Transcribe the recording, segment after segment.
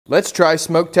Let's try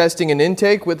smoke testing an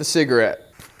intake with a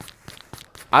cigarette.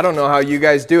 I don't know how you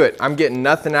guys do it. I'm getting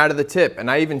nothing out of the tip,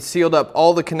 and I even sealed up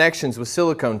all the connections with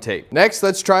silicone tape. Next,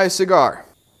 let's try a cigar.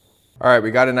 All right, we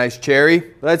got a nice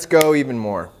cherry. Let's go even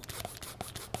more.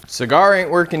 Cigar ain't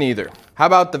working either. How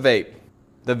about the vape?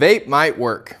 The vape might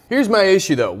work. Here's my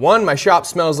issue though. One, my shop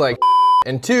smells like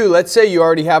and two, let's say you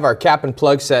already have our cap and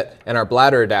plug set and our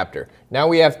bladder adapter. Now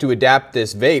we have to adapt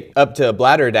this vape up to a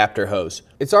bladder adapter hose.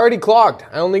 It's already clogged.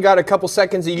 I only got a couple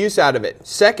seconds of use out of it.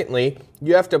 Secondly,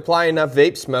 you have to apply enough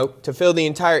vape smoke to fill the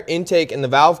entire intake and the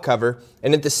valve cover,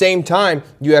 and at the same time,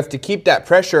 you have to keep that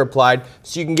pressure applied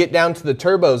so you can get down to the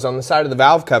turbos on the side of the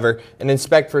valve cover and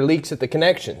inspect for leaks at the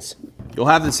connections. You'll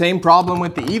have the same problem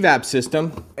with the EVAP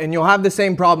system, and you'll have the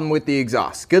same problem with the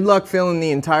exhaust. Good luck filling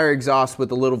the entire exhaust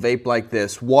with a little vape like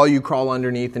this while you crawl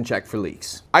underneath and check for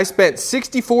leaks. I spent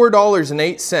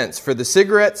 $64.08 for the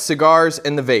cigarettes, cigars,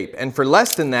 and the vape, and for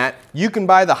less than that, you can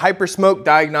buy the Hypersmoke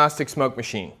diagnostic smoke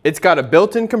machine. It's got a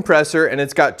built-in compressor, and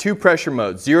it's got two pressure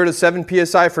modes, 0 to 7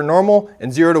 psi for normal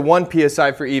and 0 to 1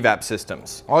 psi for EVAP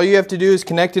systems. All you have to do is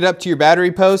connect it up to your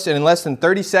battery post, and in less than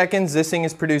 30 seconds, this thing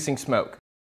is producing smoke.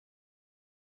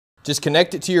 Just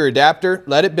connect it to your adapter,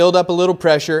 let it build up a little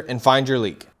pressure, and find your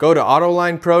leak. Go to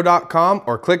autolinepro.com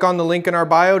or click on the link in our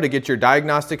bio to get your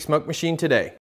diagnostic smoke machine today.